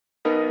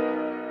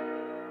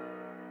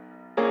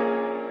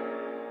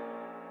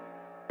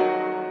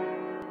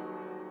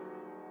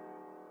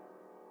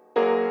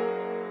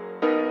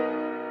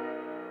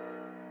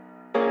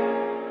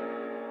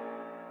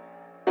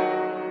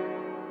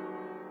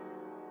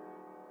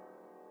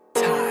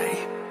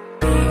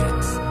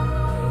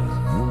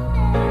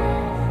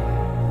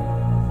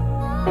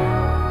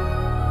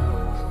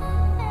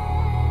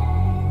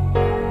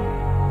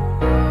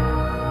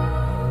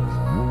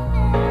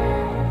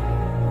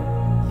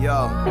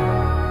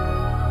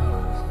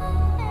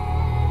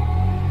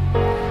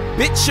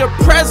Bitch, your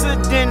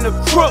president a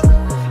crook.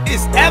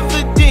 It's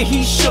evident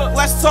he shook.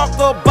 Let's talk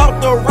about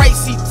the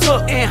rights he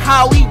took and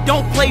how he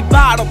don't play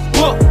by the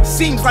book.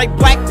 Seems like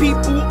black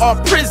people are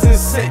prison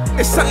sent.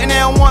 It's something they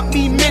don't want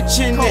me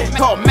mentioning.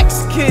 Called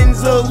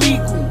Mexicans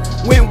illegal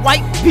when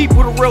white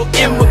people the real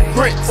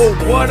immigrants. Or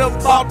what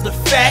about the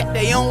fact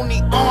they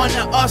only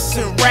honor us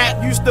in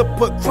rap? Used to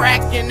put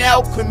crack in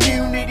our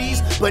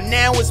communities, but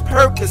now it's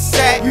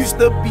Percocet. Used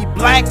to be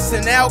blacks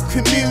in our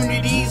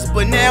communities,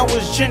 but now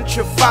it's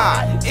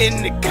gentrified.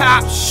 And the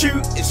cops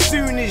shoot as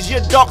soon as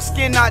your dark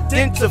skin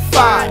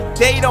identified.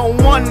 They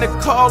don't wanna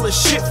call a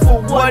shit for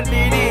what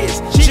it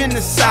is,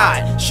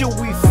 genocide. Should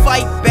we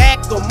fight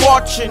back or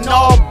march in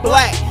all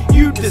black?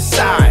 You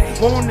decide.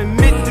 Won't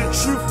admit the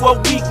truth,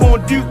 what we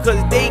gon' do,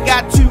 cause they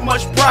got too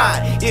much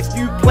pride. If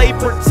you play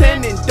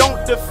pretend and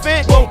don't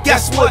defend, well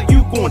guess what,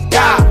 you gon'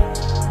 die.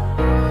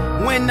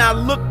 When I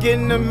look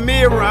in the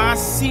mirror, I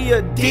see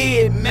a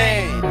dead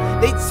man.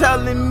 They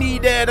telling me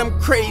that I'm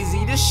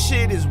crazy, this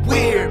shit is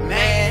weird,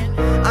 man.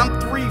 I'm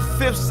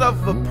 3/5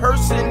 of a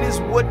person is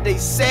what they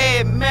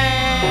said,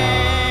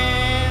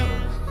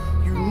 man.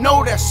 You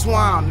know that's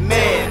why I'm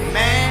mad,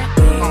 man.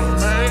 I'm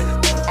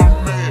mad,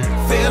 I'm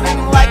mad.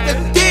 Feeling like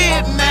a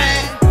dead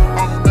man.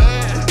 I'm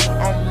mad,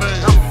 I'm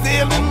mad. I'm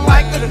feeling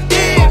like a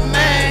dead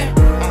man.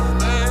 I'm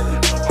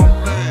mad,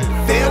 I'm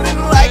mad.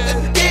 Feeling like a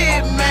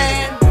dead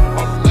man.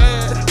 I'm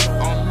mad,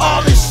 I'm mad.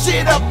 All this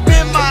shit up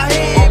in my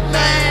head,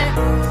 man.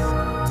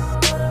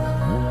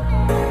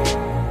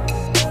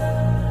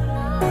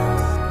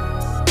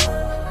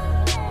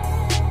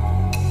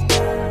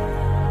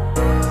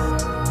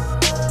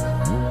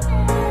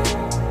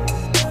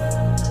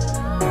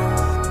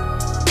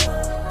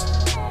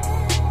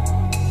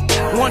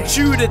 Want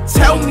you to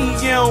tell me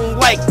you don't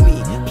like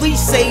me.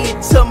 Please say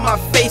it to my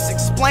face,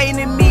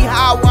 explaining me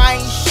how I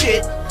ain't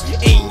shit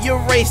and your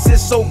race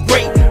is so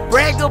great.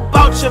 Brag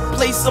about your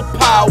place of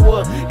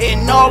power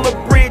and all the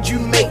bread you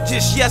make.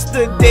 Just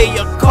yesterday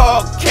a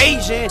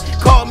Caucasian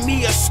called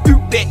me a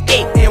stupid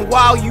ape. And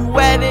while you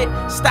at it,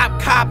 stop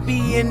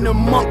copying the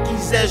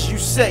monkeys as you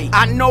say.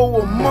 I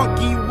know a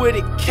monkey with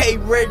a K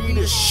ready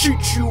to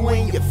shoot you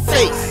in your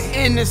face.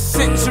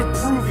 Innocent to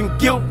proven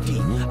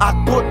guilty, I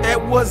thought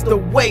that was the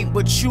way,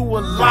 but you a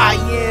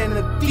liar and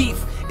a thief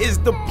is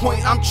the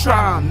point I'm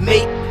trying to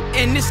make.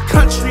 And this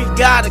country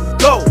gotta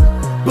go,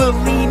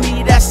 believe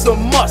me, that's a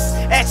must.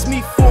 Ask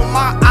me for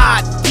my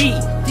ID,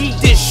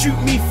 then shoot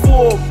me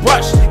for a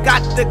brush.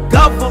 Got the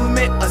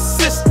government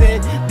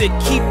assistant to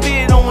keep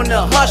it on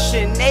the hush,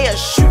 and they'll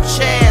shoot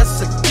your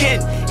ass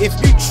again if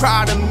you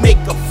try to make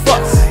a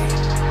fuss.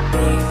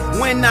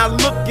 When I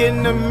look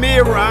in the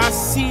mirror, I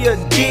see a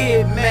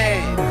dead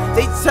man.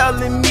 They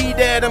telling me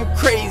that I'm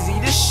crazy,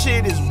 this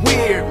shit is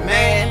weird,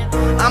 man.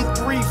 I'm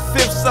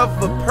 3/5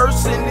 of a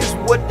person is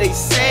what they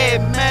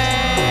said,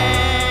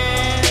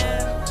 man.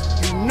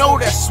 You know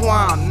that's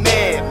why I'm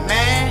mad, man.